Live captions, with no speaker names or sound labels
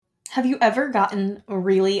Have you ever gotten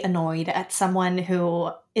really annoyed at someone who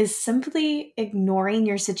is simply ignoring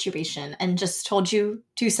your situation and just told you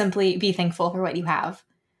to simply be thankful for what you have?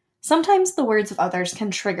 Sometimes the words of others can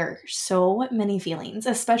trigger so many feelings,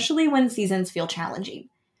 especially when seasons feel challenging.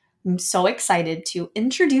 I'm so excited to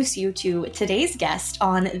introduce you to today's guest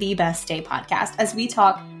on the Best Day podcast as we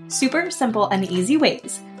talk super simple and easy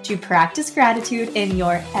ways to practice gratitude in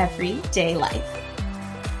your everyday life.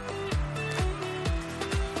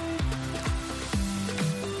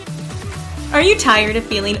 Are you tired of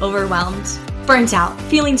feeling overwhelmed, burnt out,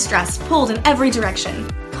 feeling stressed, pulled in every direction,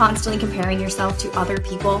 constantly comparing yourself to other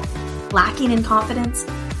people, lacking in confidence,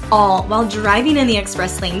 all while driving in the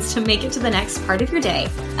express lanes to make it to the next part of your day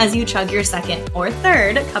as you chug your second or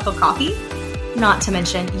third cup of coffee? Not to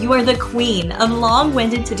mention, you are the queen of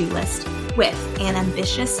long-winded to-do list with an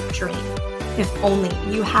ambitious dream. If only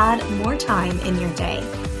you had more time in your day.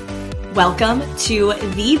 Welcome to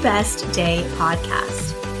the Best Day podcast.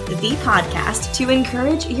 The podcast to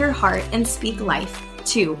encourage your heart and speak life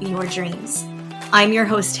to your dreams. I'm your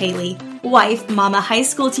host, Haley, wife, mama, high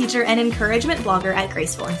school teacher, and encouragement blogger at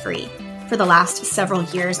Graceful and Free. For the last several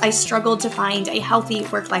years, I struggled to find a healthy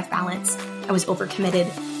work-life balance. I was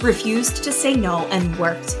overcommitted, refused to say no, and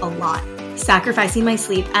worked a lot, sacrificing my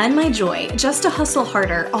sleep and my joy just to hustle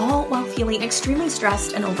harder, all while feeling extremely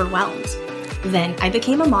stressed and overwhelmed. Then I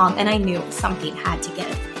became a mom and I knew something had to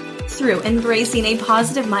give. Through embracing a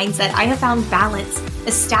positive mindset, I have found balance,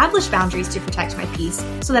 established boundaries to protect my peace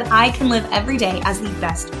so that I can live every day as the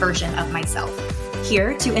best version of myself.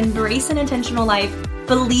 Here to embrace an intentional life,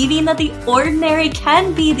 believing that the ordinary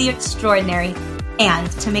can be the extraordinary, and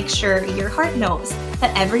to make sure your heart knows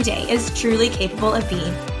that every day is truly capable of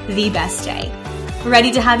being the best day.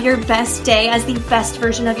 Ready to have your best day as the best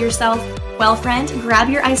version of yourself? Well, friend, grab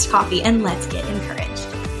your iced coffee and let's get encouraged.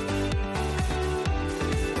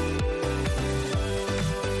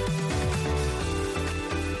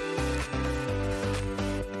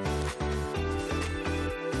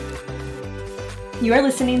 You are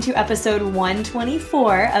listening to episode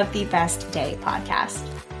 124 of the Best Day podcast.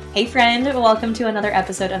 Hey friend, welcome to another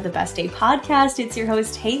episode of the Best Day podcast. It's your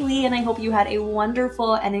host, Haley, and I hope you had a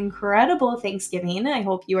wonderful and incredible Thanksgiving. I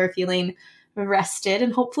hope you are feeling rested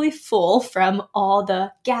and hopefully full from all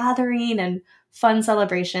the gathering and fun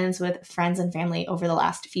celebrations with friends and family over the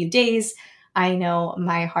last few days. I know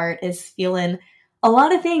my heart is feeling a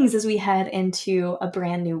lot of things as we head into a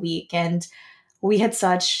brand new week, and we had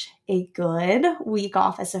such a good week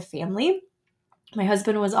off as a family. My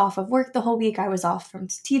husband was off of work the whole week. I was off from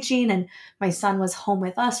teaching, and my son was home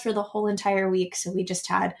with us for the whole entire week. So we just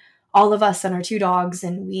had all of us and our two dogs,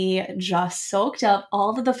 and we just soaked up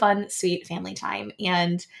all of the fun, sweet family time.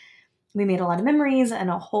 And we made a lot of memories and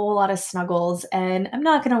a whole lot of snuggles. And I'm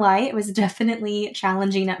not going to lie, it was definitely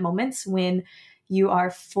challenging at moments when you are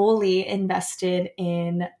fully invested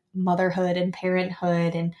in motherhood and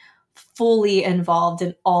parenthood and fully involved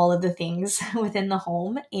in all of the things within the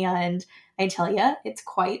home. And I tell you, it's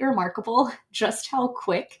quite remarkable just how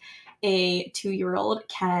quick a 2-year-old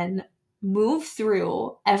can move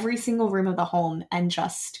through every single room of the home and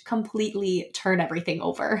just completely turn everything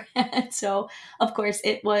over. And so, of course,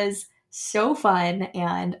 it was so fun,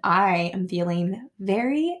 and I am feeling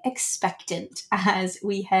very expectant as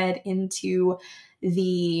we head into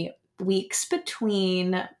the weeks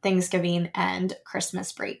between Thanksgiving and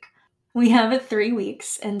Christmas break. We have 3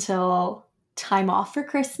 weeks until time off for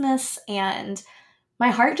Christmas, and my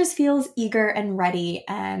heart just feels eager and ready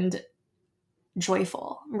and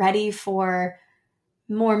joyful, ready for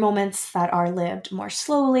more moments that are lived more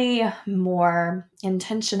slowly, more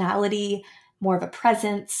intentionality, more of a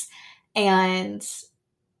presence, and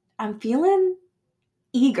I'm feeling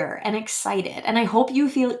eager and excited, and I hope you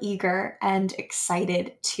feel eager and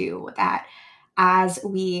excited too, that as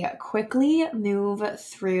we quickly move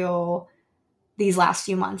through these last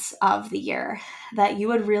few months of the year, that you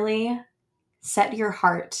would really set your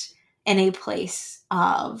heart in a place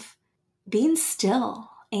of being still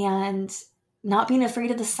and not being afraid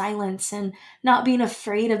of the silence and not being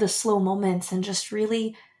afraid of the slow moments, and just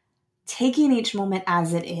really taking each moment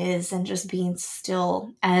as it is and just being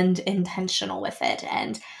still and intentional with it.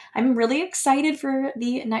 And I'm really excited for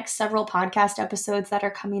the next several podcast episodes that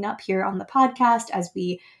are coming up here on the podcast as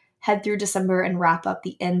we head through December and wrap up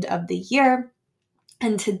the end of the year.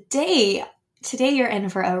 And today you're in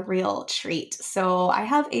for a real treat. So I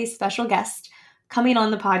have a special guest coming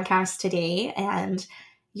on the podcast today, and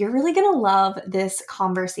you're really going to love this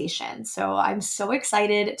conversation. So I'm so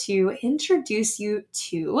excited to introduce you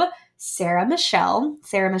to Sarah Michelle.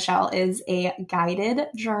 Sarah Michelle is a guided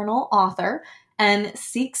journal author and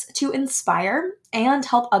seeks to inspire and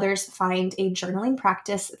help others find a journaling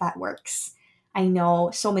practice that works. I know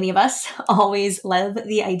so many of us always love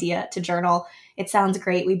the idea to journal. It sounds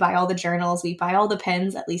great. We buy all the journals, we buy all the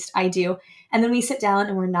pens, at least I do. And then we sit down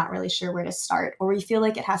and we're not really sure where to start, or we feel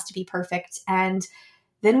like it has to be perfect. And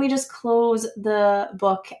then we just close the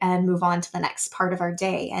book and move on to the next part of our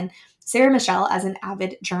day. And Sarah Michelle, as an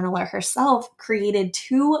avid journaler herself, created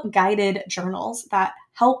 2 guided journals that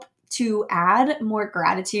help to add more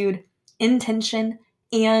gratitude, intention,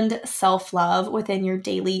 and self-love within your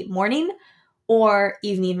daily morning or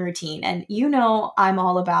evening routine. And you know, I'm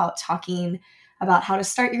all about talking about how to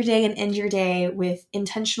start your day and end your day with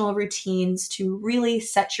intentional routines to really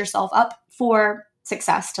set yourself up for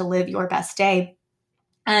success, to live your best day.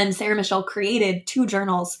 And Sarah Michelle created 2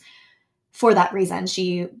 journals for that reason.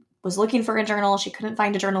 She was looking for a journal. She couldn't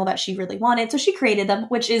find a journal that she really wanted. So she created them,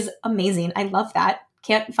 which is amazing. I love that.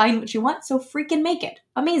 Can't find what you want, so freaking make it.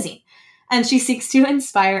 Amazing. And she seeks to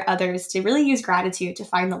inspire others to really use gratitude to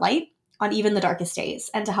find the light on even the darkest days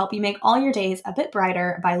and to help you make all your days a bit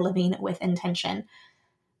brighter by living with intention.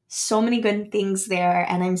 So many good things there.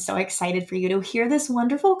 And I'm so excited for you to hear this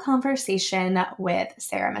wonderful conversation with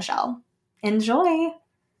Sarah Michelle. Enjoy.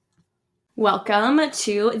 Welcome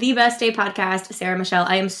to the Best Day podcast, Sarah Michelle.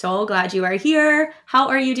 I am so glad you are here. How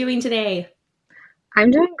are you doing today? I'm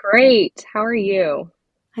doing great. How are you?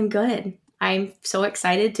 I'm good. I'm so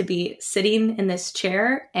excited to be sitting in this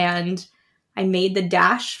chair, and I made the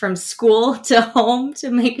dash from school to home to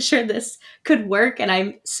make sure this could work. And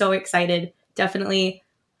I'm so excited. Definitely,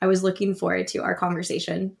 I was looking forward to our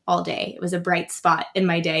conversation all day. It was a bright spot in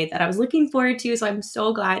my day that I was looking forward to. So I'm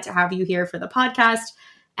so glad to have you here for the podcast.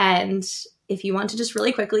 And if you want to just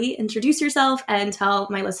really quickly introduce yourself and tell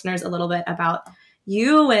my listeners a little bit about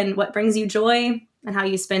you and what brings you joy and how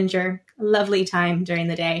you spend your lovely time during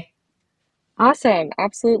the day. Awesome.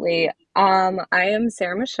 Absolutely. I am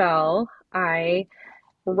Sarah Michelle. I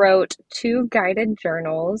wrote 2 guided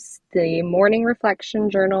journals, the morning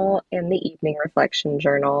reflection journal and the evening reflection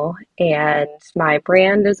journal. And my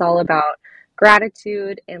brand is all about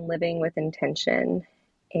gratitude and living with intention.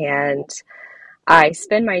 And I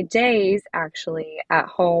spend my days actually at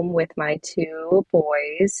home with my 2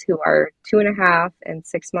 boys who are 2.5 and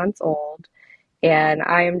 6 months old. And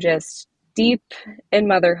I am just deep in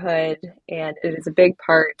motherhood, and it is a big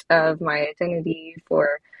part of my identity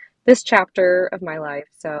for this chapter of my life.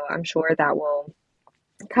 So I'm sure that will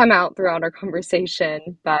come out throughout our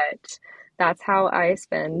conversation, but that's how I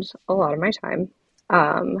spend a lot of my time.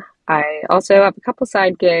 I also have a couple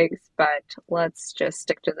side gigs, but let's just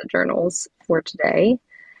stick to the journals for today.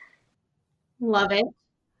 Love it.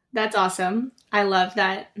 That's awesome. I love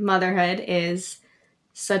that motherhood is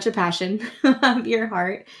such a passion of your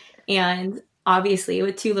heart. And obviously,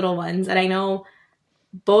 with 2 little ones, and I know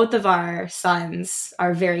both of our sons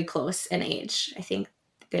are very close in age. I think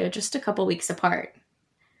they're just a couple weeks apart.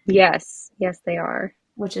 Yes, they are.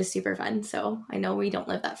 Which is super fun. So I know we don't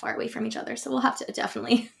live that far away from each other. So we'll have to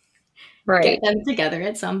definitely get them together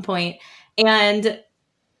at some point. And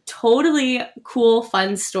totally cool,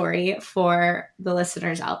 fun story for the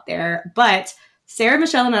listeners out there. But Sarah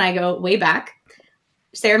Michelle and I go way back.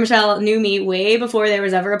 Sarah Michelle knew me way before there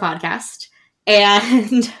was ever a podcast.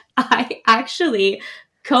 And I actually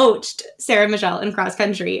coached Sarah Michelle in cross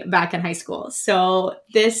country back in high school. So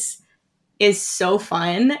this is so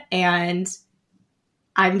fun. And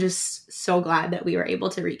I'm just so glad that we were able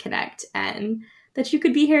to reconnect and that you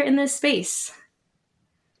could be here in this space.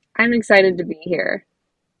 I'm excited to be here.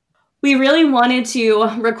 We really wanted to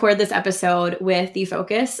record this episode with the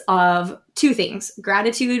focus of 2 things: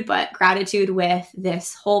 gratitude, but gratitude with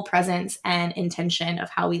this whole presence and intention of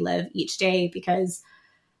how we live each day, because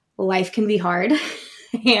life can be hard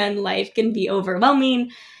and life can be overwhelming.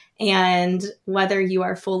 And whether you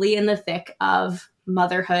are fully in the thick of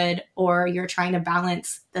motherhood or you're trying to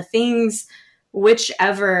balance the things,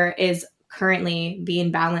 whichever is currently being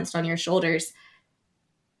balanced on your shoulders,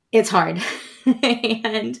 it's hard.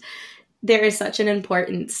 And there is such an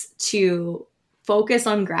importance to focus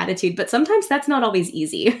on gratitude, but sometimes that's not always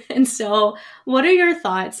easy. And so what are your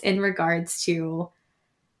thoughts in regards to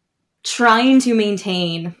trying to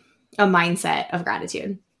maintain a mindset of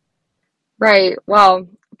gratitude? Right. Well,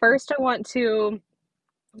 first I want to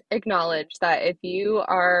acknowledge that if you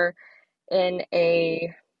are in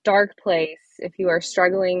a dark place, if you are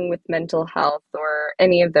struggling with mental health or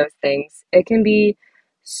any of those things, it can be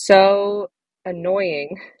so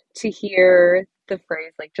annoying to hear the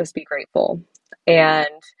phrase like just be grateful. And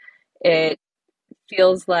it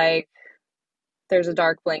feels like there's a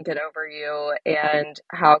dark blanket over you, and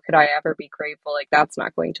how could I ever be grateful? Like that's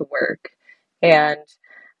not going to work. And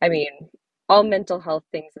I mean, all mental health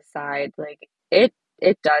things aside, like it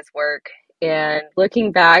does work. And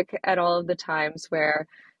looking back at all of the times where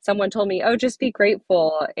someone told me, "Oh, just be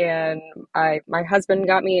grateful," and my husband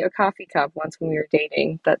got me a coffee cup once when we were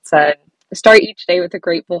dating that said, "Start each day with a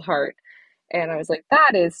grateful heart." And I was like,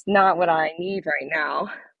 that is not what I need right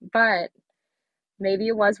now. But maybe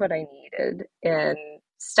it was what I needed. And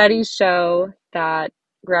studies show that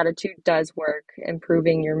gratitude does work,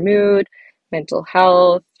 improving your mood, mental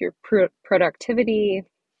health, your productivity,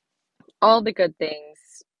 all the good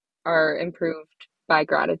things are improved by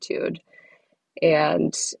gratitude.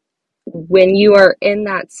 And when you are in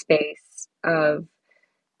that space of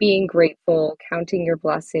being grateful, counting your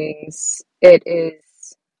blessings, it is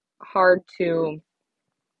hard to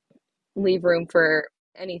leave room for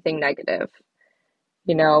anything negative.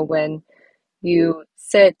 When you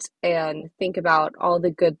sit and think about all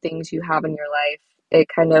the good things you have in your life, it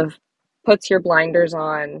kind of puts your blinders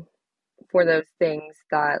on for those things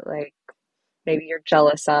that, like, maybe you're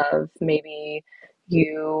jealous of, maybe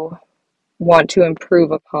you want to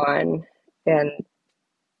improve upon. And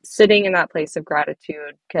sitting in that place of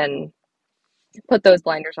gratitude can put those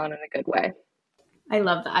blinders on in a good way. I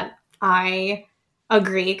love that. I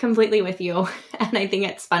agree completely with you. And I think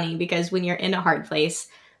it's funny because when you're in a hard place,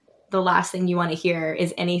 the last thing you want to hear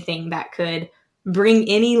is anything that could bring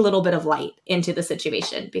any little bit of light into the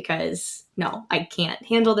situation, because no, I can't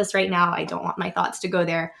handle this right now. I don't want my thoughts to go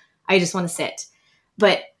there. I just want to sit.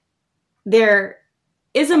 But there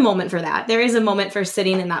is a moment for that. There is a moment for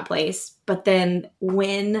sitting in that place. But then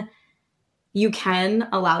when you can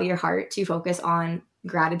allow your heart to focus on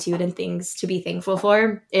gratitude and things to be thankful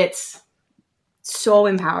for, it's so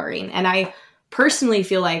empowering. And I personally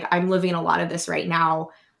feel like I'm living a lot of this right now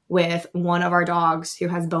with one of our dogs who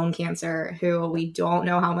has bone cancer, who we don't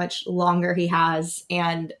know how much longer he has.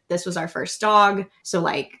 And this was our first dog. So,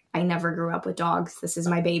 like, I never grew up with dogs. This is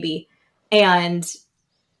my baby. And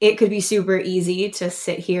it could be super easy to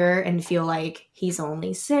sit here and feel like he's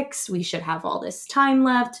only 6. We should have all this time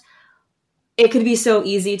left. It could be so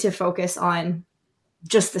easy to focus on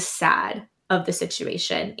just the sad of the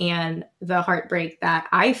situation and the heartbreak that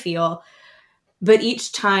I feel. But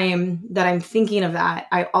each time that I'm thinking of that,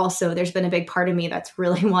 there's been a big part of me that's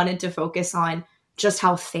really wanted to focus on just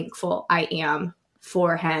how thankful I am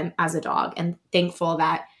for him as a dog, and thankful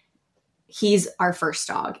that he's our first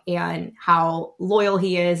dog and how loyal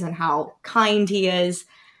he is and how kind he is.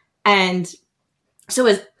 And so,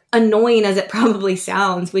 as annoying as it probably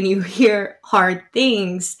sounds when you hear hard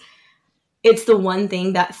things, it's the one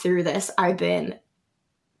thing that through this I've been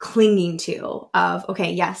clinging to of,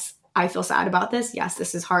 okay, yes, I feel sad about this. Yes,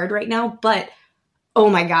 this is hard right now, but oh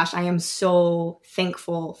my gosh, I am so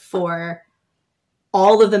thankful for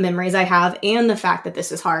all of the memories I have and the fact that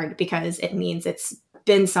this is hard, because it means it's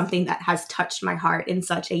been something that has touched my heart in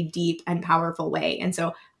such a deep and powerful way. And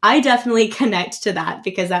so I definitely connect to that,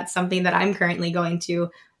 because that's something that I'm currently going to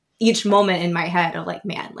each moment in my head of, like,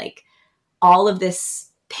 man, like, all of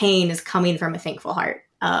this pain is coming from a thankful heart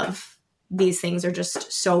of these things are just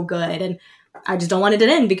so good. And I just don't want it to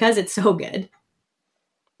end because it's so good.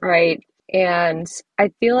 Right. And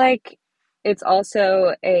I feel like it's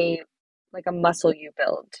also a muscle you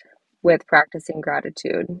build with practicing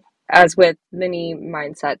gratitude, as with many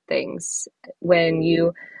mindset things. When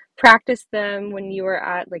you practice them, when you are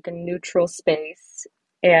at like a neutral space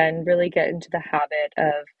and really get into the habit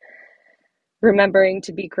of remembering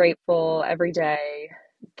to be grateful every day,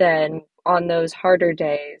 then on those harder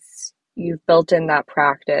days, you've built in that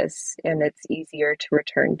practice and it's easier to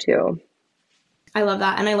return to. I love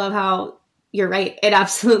that. And I love how you're right. It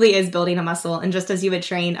absolutely is building a muscle. And just as you would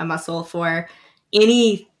train a muscle for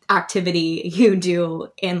any activity you do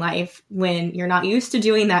in life, when you're not used to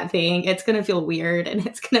doing that thing, it's going to feel weird and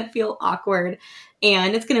it's going to feel awkward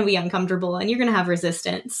and it's going to be uncomfortable and you're going to have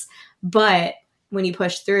resistance. But when you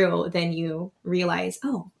push through, then you realize,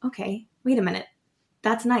 oh, okay, wait a minute.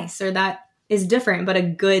 That's nice. Or that is different, but a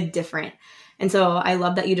good different. And so I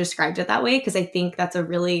love that you described it that way, because I think that's a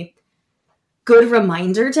really good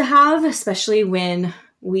reminder to have, especially when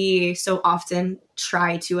we so often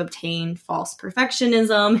try to obtain false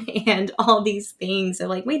perfectionism and all these things. They're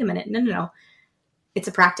like, wait a minute, no. It's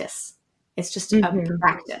a practice. It's just a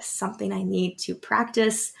practice, something I need to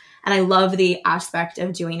practice. And I love the aspect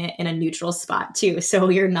of doing it in a neutral spot too. So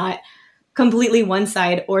you're not completely one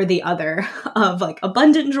side or the other of like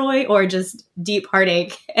abundant joy or just deep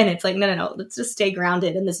heartache. And it's like, no. Let's just stay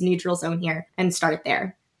grounded in this neutral zone here and start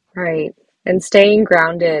there. Right. And staying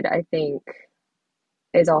grounded, I think,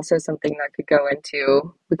 is also something that we could go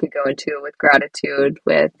into with gratitude,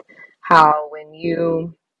 with how when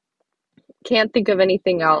you can't think of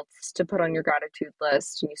anything else to put on your gratitude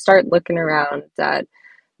list, and you start looking around at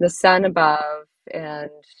the sun above and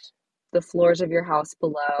the floors of your house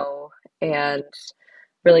below, and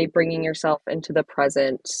really bringing yourself into the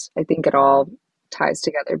present, I think it all ties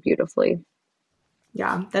together beautifully.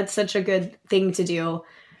 Yeah, that's such a good thing to do.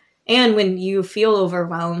 And when you feel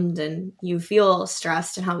overwhelmed and you feel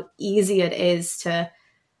stressed, and how easy it is to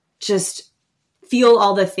just feel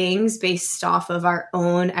all the things based off of our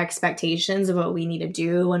own expectations of what we need to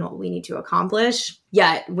do and what we need to accomplish.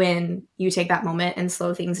 Yet when you take that moment and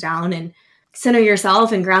slow things down and center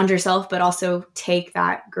yourself and ground yourself, but also take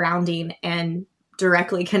that grounding and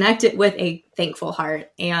directly connect it with a thankful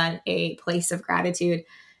heart and a place of gratitude,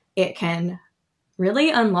 it can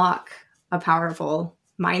really unlock a powerful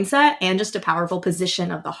mindset and just a powerful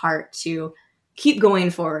position of the heart to keep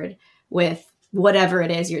going forward with whatever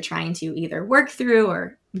it is you're trying to either work through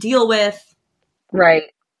or deal with.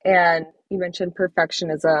 Right. And you mentioned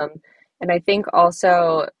perfectionism. And I think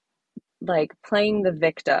also like playing the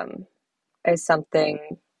victim is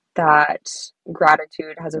something that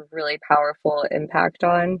gratitude has a really powerful impact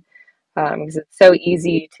on, because it's so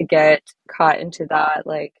easy to get caught into that.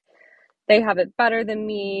 Like, they have it better than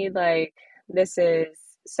me. Like, this is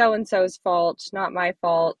so and so's fault, not my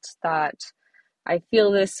fault that I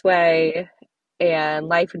feel this way. And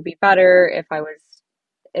life would be better if I was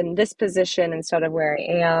in this position instead of where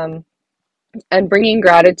I am. And bringing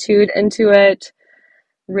gratitude into it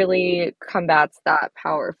really combats that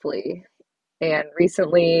powerfully. And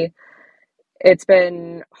recently, it's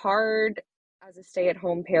been hard as a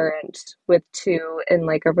stay-at-home parent with two in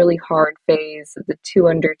like a really hard phase of the two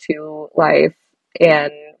under two life,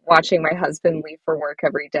 and watching my husband leave for work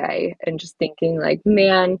every day and just thinking like,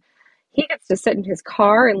 man, he gets to sit in his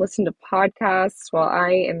car and listen to podcasts while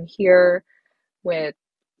I am here with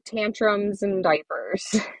tantrums and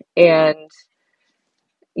diapers. And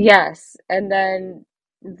yes, and then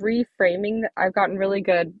reframing, I've gotten really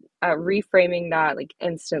good at reframing that like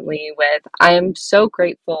instantly with, I am so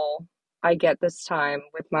grateful I get this time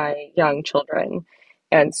with my young children.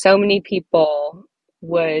 And so many people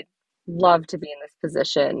would love to be in this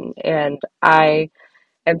position. And I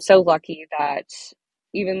am so lucky that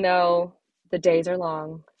even though the days are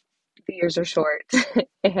long, the years are short,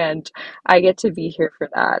 and I get to be here for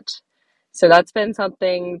that. So that's been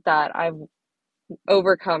something that I've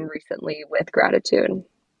overcome recently with gratitude.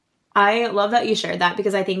 I love that you shared that,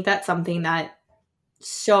 because I think that's something that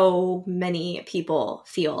so many people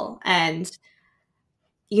feel. And,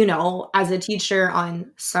 you know, as a teacher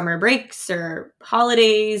on summer breaks or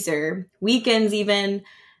holidays or weekends, even,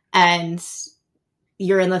 and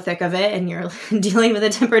you're in the thick of it and you're dealing with a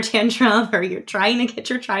temper tantrum, or you're trying to get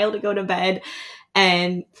your child to go to bed,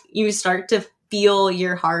 and you start to feel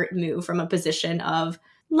your heart move from a position of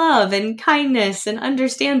love and kindness and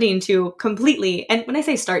understanding to completely, and when I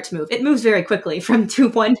say start to move, it moves very quickly from to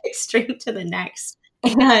one extreme to the next.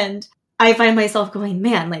 And I find myself going,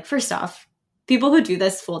 man, like, first off, people who do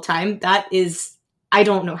this full time, that is, I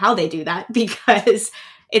don't know how they do that, because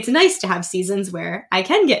it's nice to have seasons where I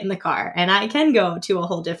can get in the car and I can go to a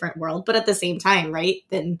whole different world. But at the same time, right,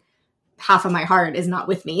 then half of my heart is not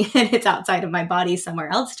with me and it's outside of my body somewhere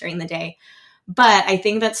else during the day. But I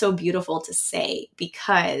think that's so beautiful to say,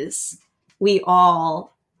 because we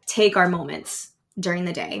all take our moments during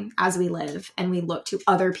the day as we live, and we look to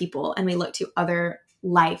other people and we look to other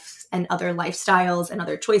life and other lifestyles and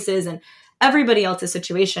other choices and everybody else's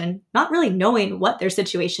situation, not really knowing what their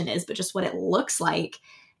situation is, but just what it looks like,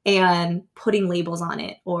 and putting labels on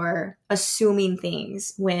it or assuming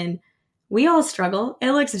things when we all struggle.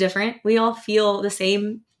 It looks different. We all feel the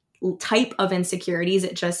same type of insecurities.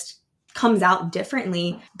 It just comes out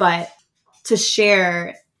differently. But to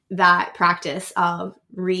share that practice of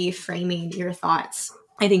reframing your thoughts,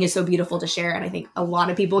 I think is so beautiful to share. And I think a lot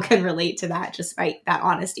of people can relate to that, just by that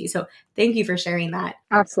honesty. So thank you for sharing that.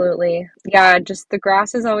 Absolutely. Yeah, just the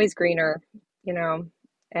grass is always greener, you know,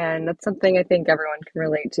 and that's something I think everyone can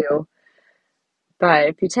relate to. But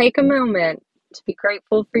if you take a moment to be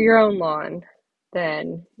grateful for your own lawn,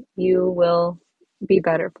 then you will be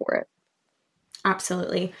better for it.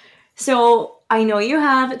 Absolutely. So I know you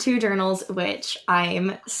have two journals, which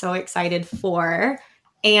I'm so excited for.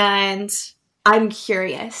 And I'm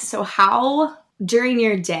curious. So, how during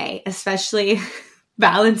your day, especially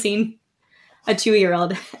balancing a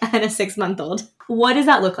 2-year-old and a 6-month-old, what does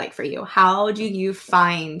that look like for you? How do you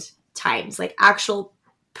find times, like actual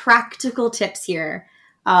practical tips here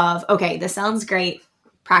of, okay, this sounds great.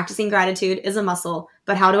 Practicing gratitude is a muscle,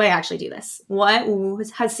 but how do I actually do this? What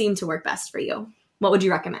has seemed to work best for you? What would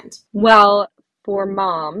you recommend? Well, for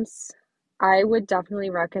moms, I would definitely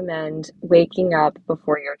recommend waking up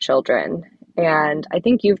before your children. And I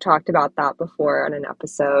think you've talked about that before on an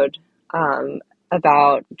episode, um,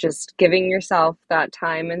 about just giving yourself that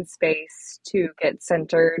time and space to get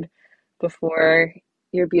centered before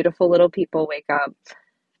your beautiful little people wake up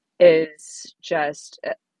is just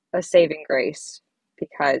a saving grace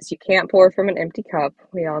because you can't pour from an empty cup.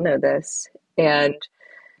 We all know this. And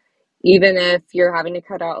even if you're having to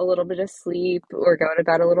cut out a little bit of sleep or go to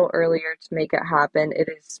bed a little earlier to make it happen, it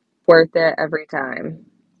is worth it every time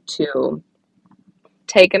to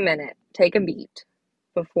take a minute, take a beat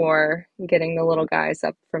before getting the little guys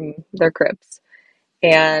up from their cribs.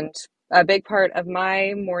 And a big part of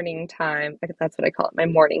my morning time, that's what I call it, my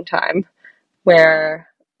morning time, where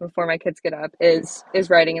before my kids get up is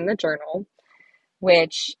writing in the journal,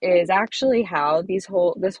 which is actually how this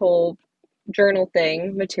whole journal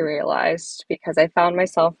thing materialized because I found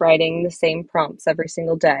myself writing the same prompts every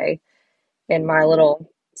single day in my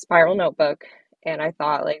little spiral notebook. And I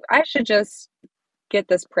thought, like, I should just get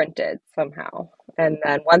this printed somehow. And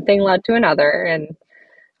then one thing led to another, and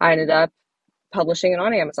I ended up publishing it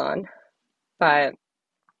on Amazon. But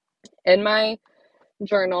in my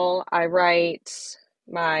journal, I write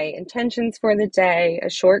my intentions for the day, a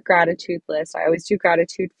short gratitude list. I always do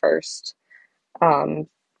gratitude first. Um,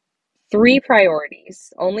 three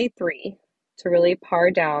priorities, only three, to really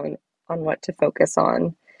par down on what to focus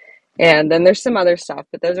on. And then there's some other stuff,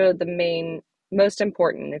 but those are the main, most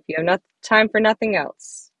important. If you have not time for nothing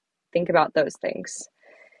else, think about those things.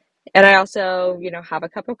 And I also, have a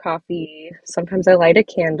cup of coffee. Sometimes I light a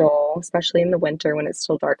candle, especially in the winter when it's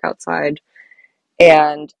still dark outside.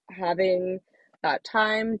 And having that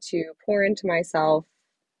time to pour into myself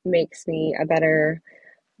makes me a better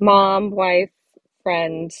mom, wife,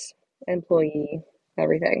 friend, employee,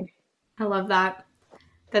 everything. I love that.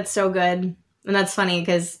 That's so good. And that's funny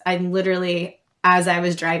because I literally, as I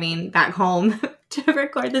was driving back home to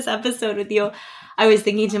record this episode with you, I was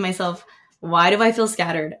thinking to myself, why do I feel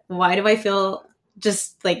scattered? Why do I feel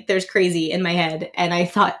just like there's crazy in my head? And I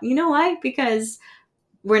thought, you know why? Because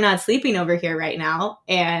we're not sleeping over here right now.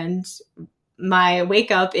 And my wake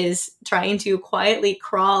up is trying to quietly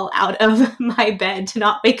crawl out of my bed to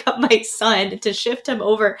not wake up my son, to shift him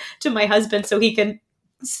over to my husband so he can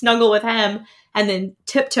snuggle with him and then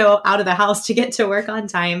tiptoe out of the house to get to work on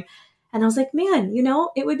time. And I was like, man,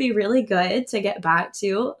 it would be really good to get back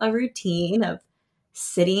to a routine of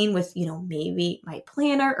sitting with, maybe my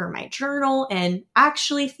planner or my journal and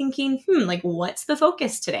actually thinking, like, what's the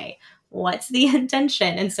focus today? What's the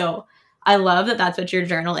intention? And so I love that that's what your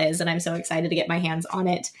journal is. And I'm so excited to get my hands on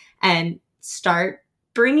it and start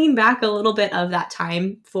bringing back a little bit of that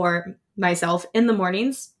time for myself in the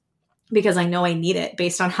mornings because I know I need it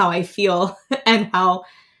based on how I feel and how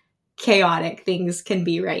chaotic things can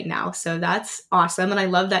be right now. So that's awesome. And I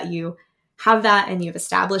love that you have that and you've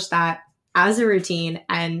established that as a routine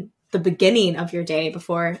and the beginning of your day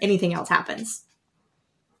before anything else happens.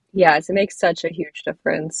 Yes, it makes such a huge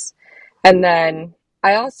difference. And then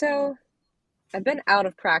I've been out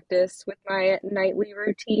of practice with my nightly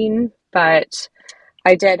routine, but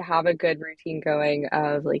I did have a good routine going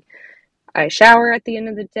of like I shower at the end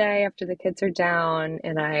of the day after the kids are down,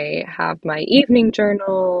 and I have my evening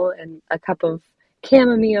journal and a cup of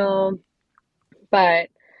chamomile. But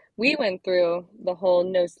we went through the whole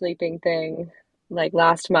no sleeping thing like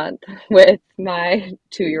last month with my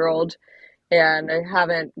 2-year-old, and I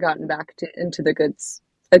haven't gotten back into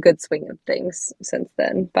a good swing of things since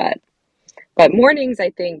then. But mornings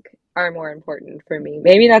I think are more important for me.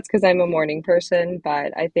 Maybe that's because I'm a morning person,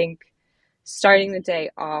 but I think starting the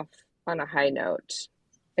day off on a high note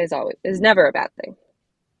is never a bad thing.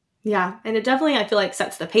 Yeah. And it definitely, I feel like,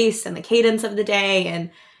 sets the pace and the cadence of the day.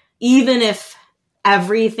 And even if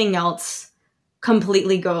everything else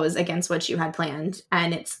completely goes against what you had planned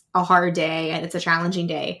and it's a hard day and it's a challenging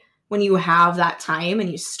day, when you have that time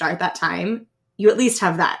and you start that time, you at least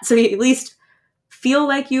have that. So you at least feel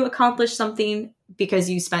like you accomplished something because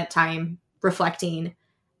you spent time reflecting.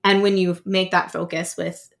 And when you make that focus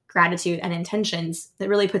with gratitude and intentions, that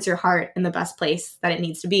really puts your heart in the best place that it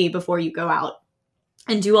needs to be before you go out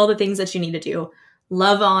and do all the things that you need to do.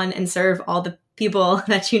 Love on and serve all the people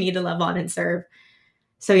that you need to love on and serve.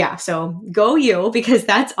 So yeah, so go you, because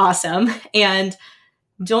that's awesome. And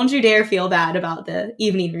don't you dare feel bad about the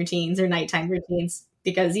evening routines or nighttime routines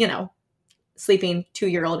because, sleeping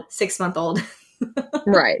 2-year-old, 6-month-old.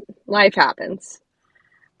 Right. Life happens.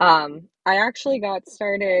 I actually got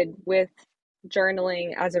started with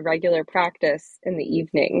journaling as a regular practice in the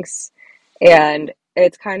evenings. And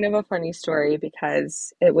it's kind of a funny story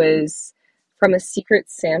because it was from a Secret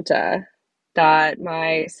Santa that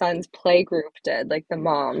my son's play group did, like the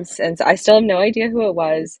moms. And so I still have no idea who it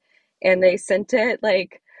was. And they sent it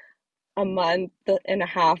like a month and a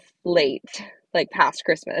half late, like past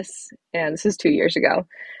Christmas. And this was 2 years ago.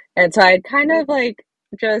 And so I had kind of like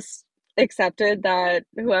just accepted that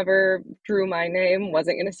whoever drew my name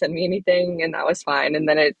wasn't going to send me anything, and that was fine. And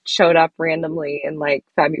then it showed up randomly in like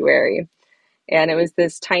February. And it was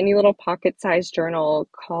this tiny little pocket-sized journal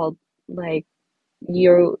called like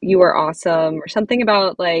you are awesome, or something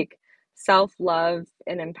about like self-love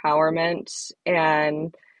and empowerment.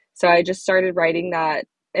 And so I just started writing that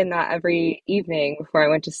in that every evening before I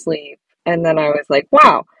went to sleep. And then I was like,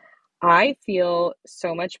 wow, I feel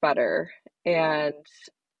so much better. And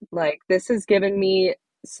like this has given me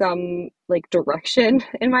some like direction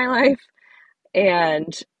in my life.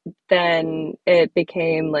 And then it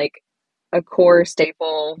became like a core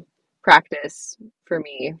staple practice for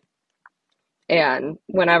me. And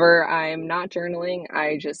whenever I'm not journaling,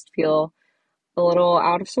 I just feel a little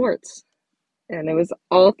out of sorts. And it was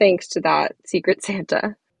all thanks to that Secret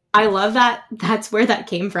Santa. I love that that's where that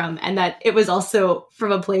came from, and that it was also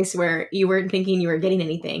from a place where you weren't thinking you were getting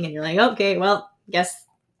anything, and you're like, okay, well, guess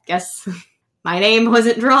my name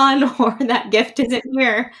wasn't drawn, or that gift isn't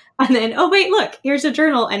here. And then, oh wait, look, here's a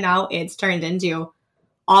journal, and now it's turned into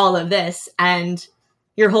all of this and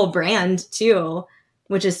your whole brand too,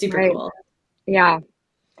 which is super Right. cool. Yeah.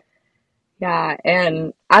 Yeah.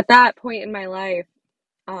 And at that point in my life,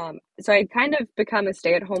 so I'd kind of become a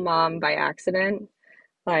stay-at-home mom by accident.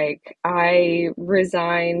 Like I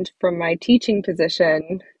resigned from my teaching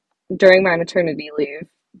position during my maternity leave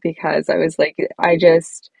because I was like, I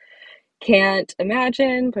just can't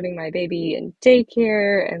imagine putting my baby in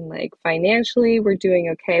daycare, and like financially we're doing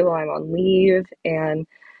okay while I'm on leave. And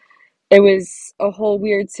it was a whole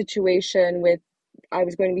weird situation with I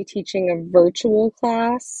was going to be teaching a virtual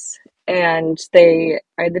class, and I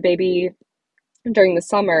had the baby during the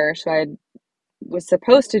summer, so I was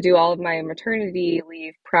supposed to do all of my maternity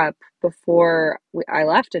leave prep before I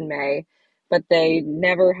left in May, but they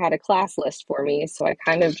never had a class list for me, so I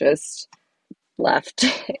kind of just left.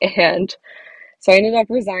 And so I ended up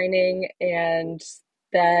resigning, and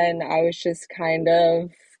then I was just kind of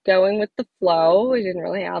going with the flow. I didn't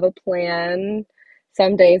really have a plan.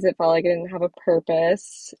 Some days it felt like I didn't have a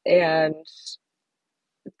purpose, and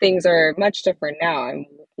things are much different now. I'm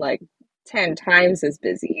like 10 times as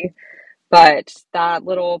busy, but that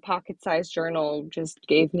little pocket-sized journal just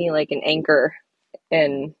gave me like an anchor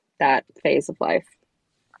in that phase of life.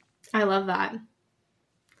 I love that.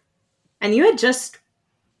 And you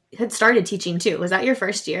had started teaching too. Was that your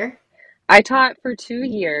first year? I taught for Okay. 2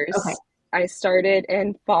 years. I started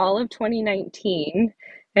in fall of 2019,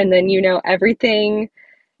 and then, everything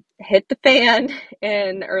hit the fan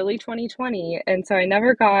in early 2020. And so I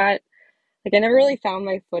never really found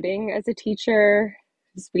my footing as a teacher.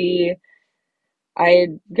 'Cause I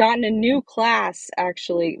had gotten a new class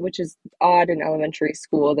actually, which is odd in elementary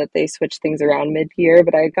school that they switch things around mid-year,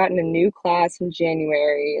 but I had gotten a new class in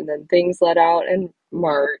January, and then things let out in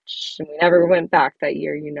March, and we never went back that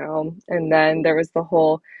year. And then there was the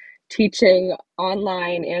whole teaching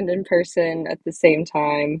online and in person at the same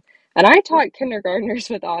time. And I taught kindergartners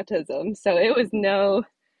with autism, so it was no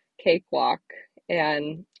cakewalk.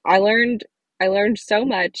 And I learned so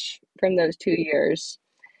much from those 2 years.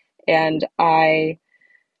 And I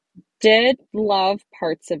did love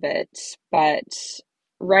parts of it, but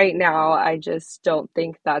right now I just don't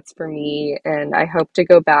think that's for me. And I hope to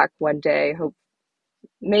go back one day, hope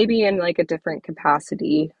maybe in like a different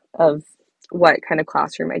capacity of what kind of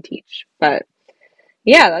classroom I teach. But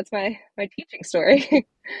yeah, that's my teaching story.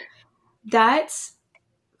 That's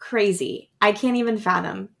crazy. I can't even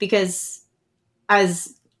fathom, because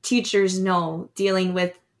as teachers know, dealing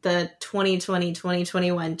with the 2020,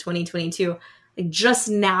 2021, 2022, like just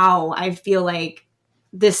now, I feel like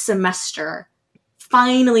this semester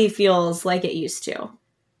finally feels like it used to.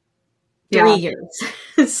 3 years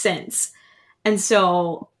since. And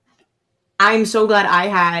so I'm so glad I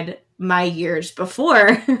had my years before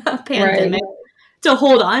a pandemic to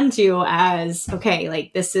hold on to as, okay,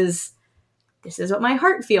 like this is what my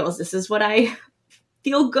heart feels. This is what I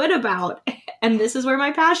feel good about. And this is where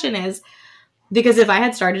my passion is. Because if I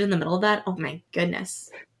had started in the middle of that, oh my goodness.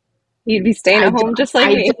 You'd be staying at home just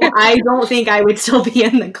like me. I don't think I would still be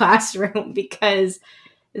in the classroom, because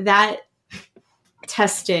that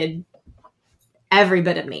tested every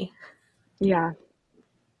bit of me. Yeah.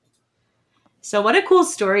 So what a cool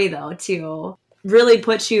story, though, to really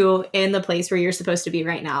put you in the place where you're supposed to be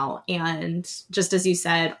right now. And just as you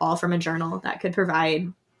said, all from a journal that could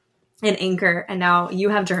provide an anchor. And now you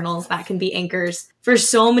have journals that can be anchors for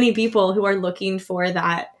so many people who are looking for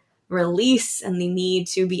that release and the need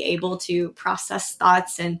to be able to process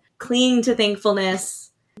thoughts and cling to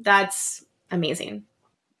thankfulness. That's amazing.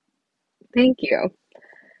 Thank you.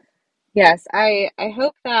 Yes, I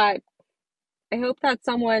hope that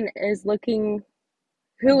someone is looking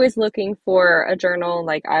who is looking for a journal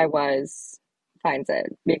like I was finds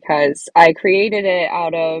it, because I created it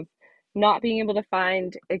out of not being able to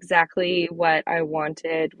find exactly what I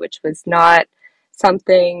wanted, which was not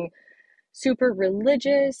something super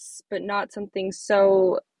religious, but not something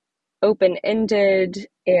so open-ended.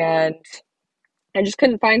 And I just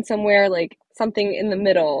couldn't find somewhere like something in the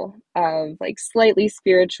middle of like slightly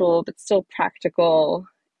spiritual, but still practical.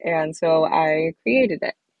 And so I created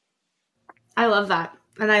it. I love that.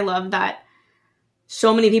 And I love that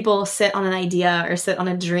so many people sit on an idea or sit on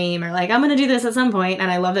a dream or like, I'm going to do this at some point. And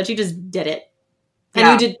I love that you just did it. And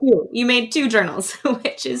Yeah. you did two. You made 2 journals,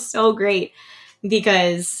 which is so great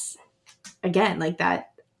because, again, like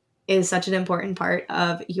that is such an important part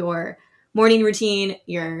of your morning routine,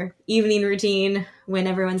 your evening routine when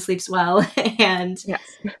everyone sleeps well. And Yes.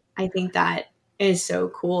 I think that is so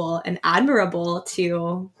cool and admirable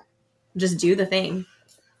to just do the thing.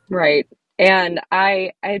 Right. And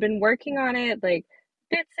I had been working on it like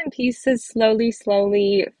bits and pieces,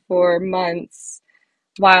 slowly for months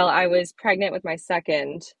while I was pregnant with my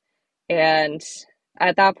second. And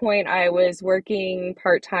at that point, I was working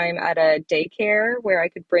part-time at a daycare where I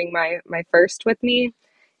could bring my first with me.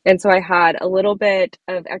 And so I had a little bit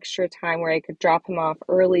of extra time where I could drop him off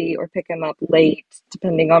early or pick him up late,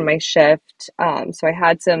 depending on my shift. So I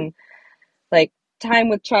had some like time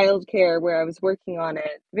with childcare where I was working on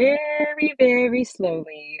it very, very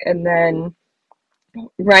slowly. And then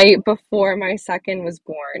right before my second was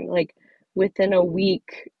born, like within a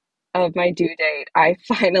week of my due date, I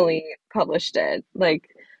finally published it. Like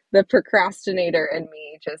the procrastinator in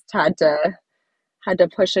me just had to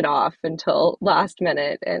push it off until last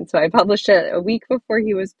minute. And so I published it a week before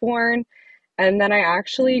he was born. And then I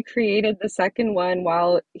actually created the second one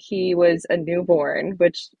while he was a newborn,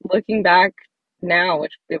 which looking back now,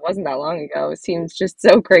 which it wasn't that long ago, seems just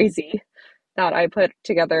so crazy that I put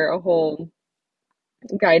together a whole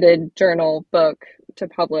guided journal book to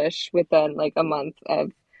publish within like a month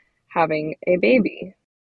of having a baby.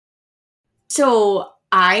 So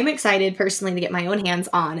I'm excited personally to get my own hands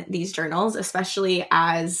on these journals, especially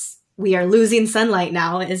as we are losing sunlight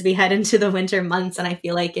now as we head into the winter months. And I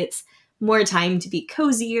feel like it's more time to be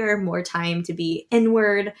cozier, more time to be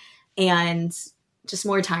inward, and just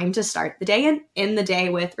more time to start the day and end the day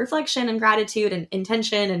with reflection and gratitude and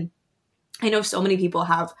intention. And I know so many people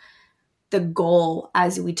have the goal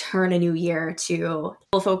as we turn a new year to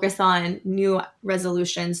focus on new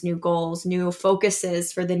resolutions, new goals, new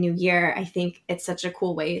focuses for the new year. I think it's such a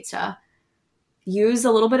cool way to use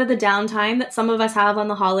a little bit of the downtime that some of us have on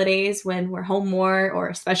the holidays when we're home more, or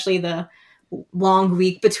especially the long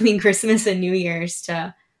week between Christmas and New Year's,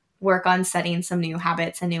 to work on setting some new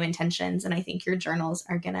habits and new intentions. And I think your journals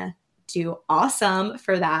are going to do awesome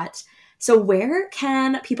for that. So where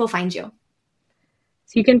can people find you?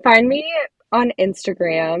 So you can find me on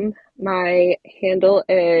Instagram. My handle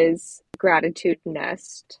is Gratitude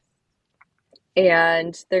Nest.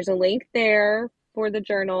 And there's a link there for the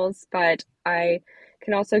journals, but I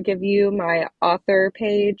can also give you my author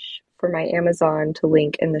page for my Amazon to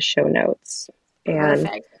link in the show notes. And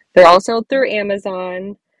Perfect. they're also through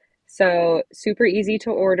Amazon. So super easy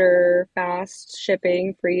to order, fast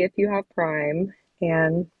shipping, free if you have Prime.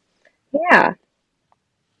 And yeah.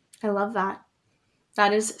 I love that.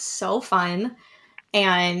 That is so fun.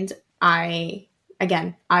 And I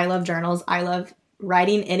love journals. I love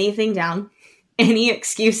writing anything down, any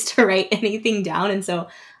excuse to write anything down. And so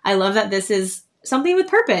I love that this is something with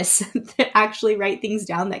purpose to actually write things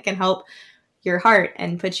down that can help your heart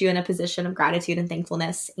and put you in a position of gratitude and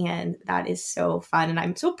thankfulness. And that is so fun. And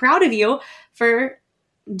I'm so proud of you for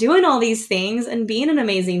doing all these things and being an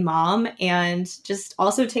amazing mom and just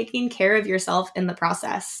also taking care of yourself in the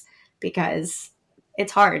process, because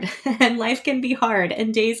it's hard and life can be hard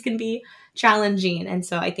and days can be challenging. And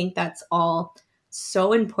so I think that's all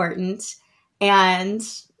so important. And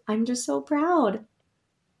I'm just so proud.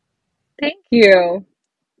 Thank you.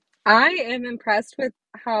 I am impressed with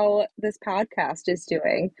how this podcast is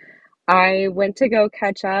doing. I went to go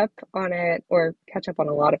catch up on it, or catch up on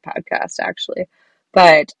a lot of podcasts actually,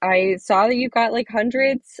 but I saw that you got like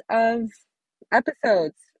hundreds of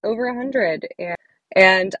episodes, over 100.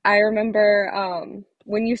 And I remember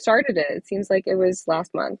when you started it, it seems like it was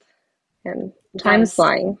last month, and It time is does.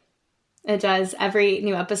 flying. It does. Every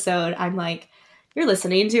new episode, I'm like you're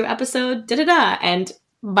listening to episode da-da-da. And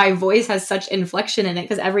my voice has such inflection in it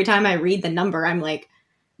because every time I read the number, I'm like,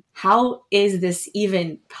 how is this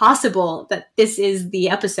even possible that this is the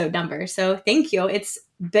episode number? So thank you. It's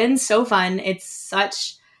been so fun. It's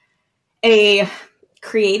such a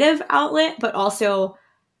creative outlet, but also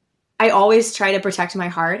I always try to protect my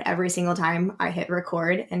heart every single time I hit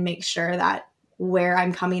record and make sure that where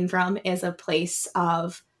I'm coming from is a place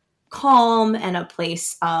of calm and a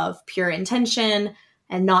place of pure intention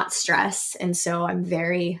and not stress. And so I'm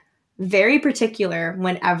very, very particular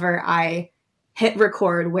whenever I hit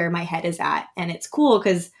record where my head is at. And it's cool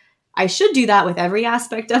because I should do that with every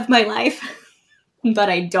aspect of my life, but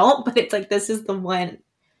I don't. But it's like, this is the one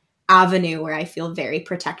avenue where I feel very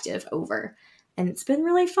protective over. And it's been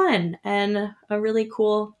really fun and a really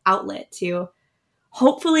cool outlet to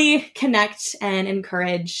hopefully connect and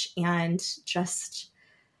encourage and just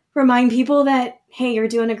remind people that, hey, you're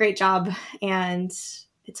doing a great job and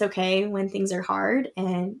it's okay when things are hard,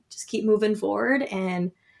 and just keep moving forward,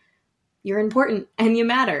 and you're important and you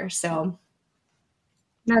matter. So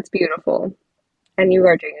That's beautiful. And you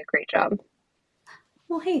are doing a great job.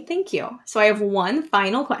 well, hey, thank you. So I have one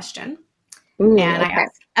final question. Ooh, and okay. I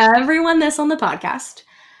ask everyone this on the podcast,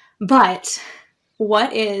 but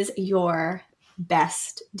what is your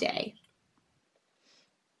best day?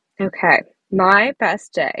 Okay. My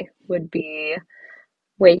best day would be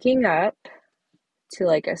waking up to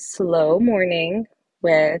like a slow morning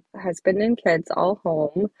with husband and kids all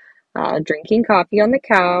home, drinking coffee on the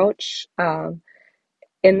couch.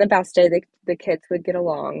 In the best day, the kids would get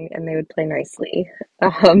along and they would play nicely.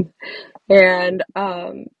 And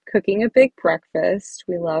cooking a big breakfast.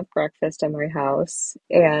 We love breakfast at my house.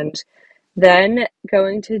 And then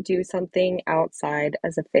going to do something outside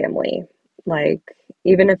as a family. Like,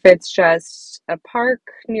 even if it's just a park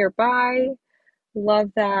nearby,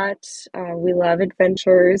 love that. We love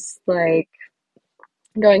adventures, like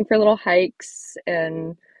going for little hikes.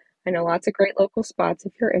 And I know lots of great local spots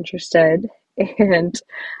if you're interested. And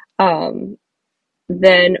um,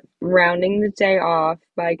 then rounding the day off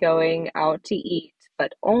by going out to eat,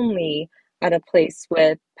 but only at a place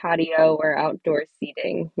with patio or outdoor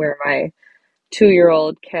seating where my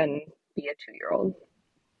 2-year-old can be a 2-year-old.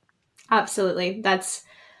 Absolutely. That's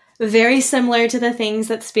very similar to the things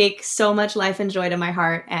that speak so much life and joy to my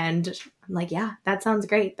heart. And I'm like, yeah, that sounds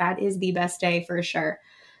great. That is the best day for sure.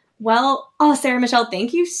 Well, Sarah Michelle,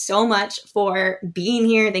 thank you so much for being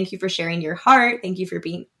here. Thank you for sharing your heart. Thank you for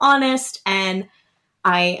being honest. And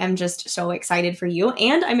I am just so excited for you.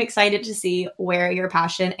 And I'm excited to see where your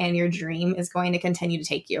passion and your dream is going to continue to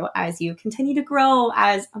take you as you continue to grow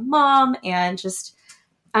as a mom and just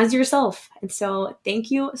as yourself. And so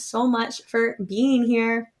thank you so much for being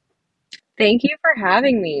here. Thank you for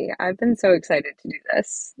having me. I've been so excited to do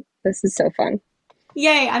this. This is so fun.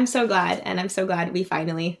 Yay, I'm so glad. And I'm so glad we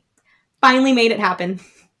finally made it happen.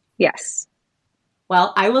 Yes.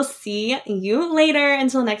 Well, I will see you later.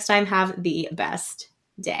 Until next time, have the best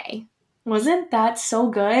day. Wasn't that so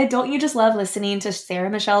good? Don't you just love listening to Sarah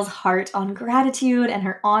Michelle's heart on gratitude and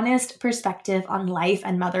her honest perspective on life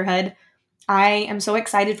and motherhood? I am so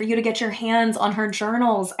excited for you to get your hands on her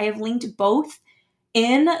journals. I have linked both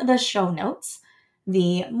in the show notes,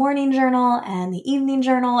 the morning journal and the evening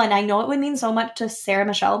journal. And I know it would mean so much to Sarah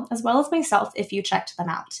Michelle as well as myself if you checked them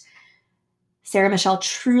out. Sarah Michelle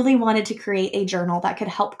truly wanted to create a journal that could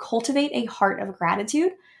help cultivate a heart of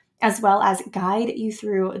gratitude, as well as guide you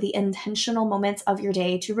through the intentional moments of your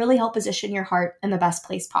day to really help position your heart in the best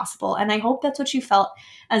place possible. And I hope that's what you felt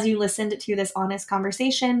as you listened to this honest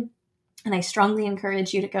conversation. And I strongly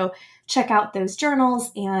encourage you to go check out those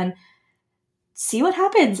journals and see what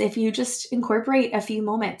happens if you just incorporate a few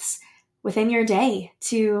moments within your day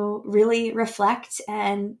to really reflect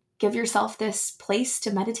and give yourself this place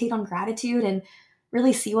to meditate on gratitude and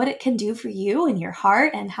really see what it can do for you and your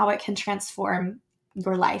heart and how it can transform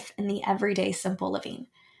your life in the everyday simple living.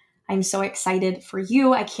 I'm so excited for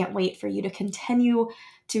you. I can't wait for you to continue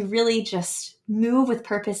to really just move with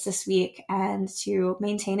purpose this week and to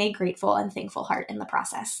maintain a grateful and thankful heart in the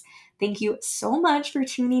process. Thank you so much for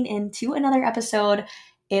tuning in to another episode.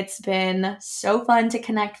 It's been so fun to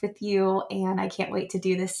connect with you, and I can't wait to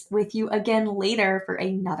do this with you again later for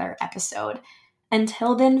another episode.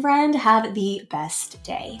 Until then, friend, have the best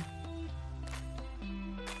day.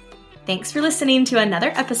 Thanks for listening to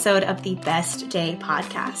another episode of the Best Day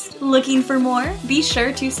podcast. Looking for more? Be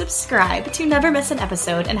sure to subscribe to never miss an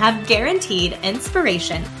episode and have guaranteed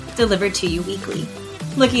inspiration delivered to you weekly.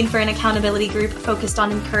 Looking for an accountability group focused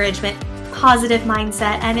on encouragement, positive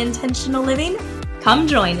mindset, and intentional living? Come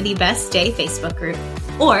join the Best Day Facebook group.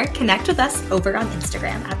 or connect with us over on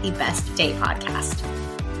Instagram at the Best Day Podcast.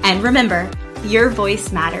 And remember, your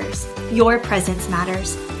voice matters. Your presence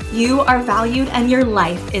matters. You are valued and your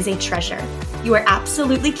life is a treasure. You are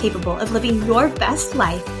absolutely capable of living your best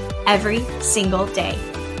life every single day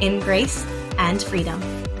in grace and freedom.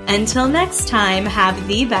 Until next time, have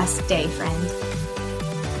the best day, friend.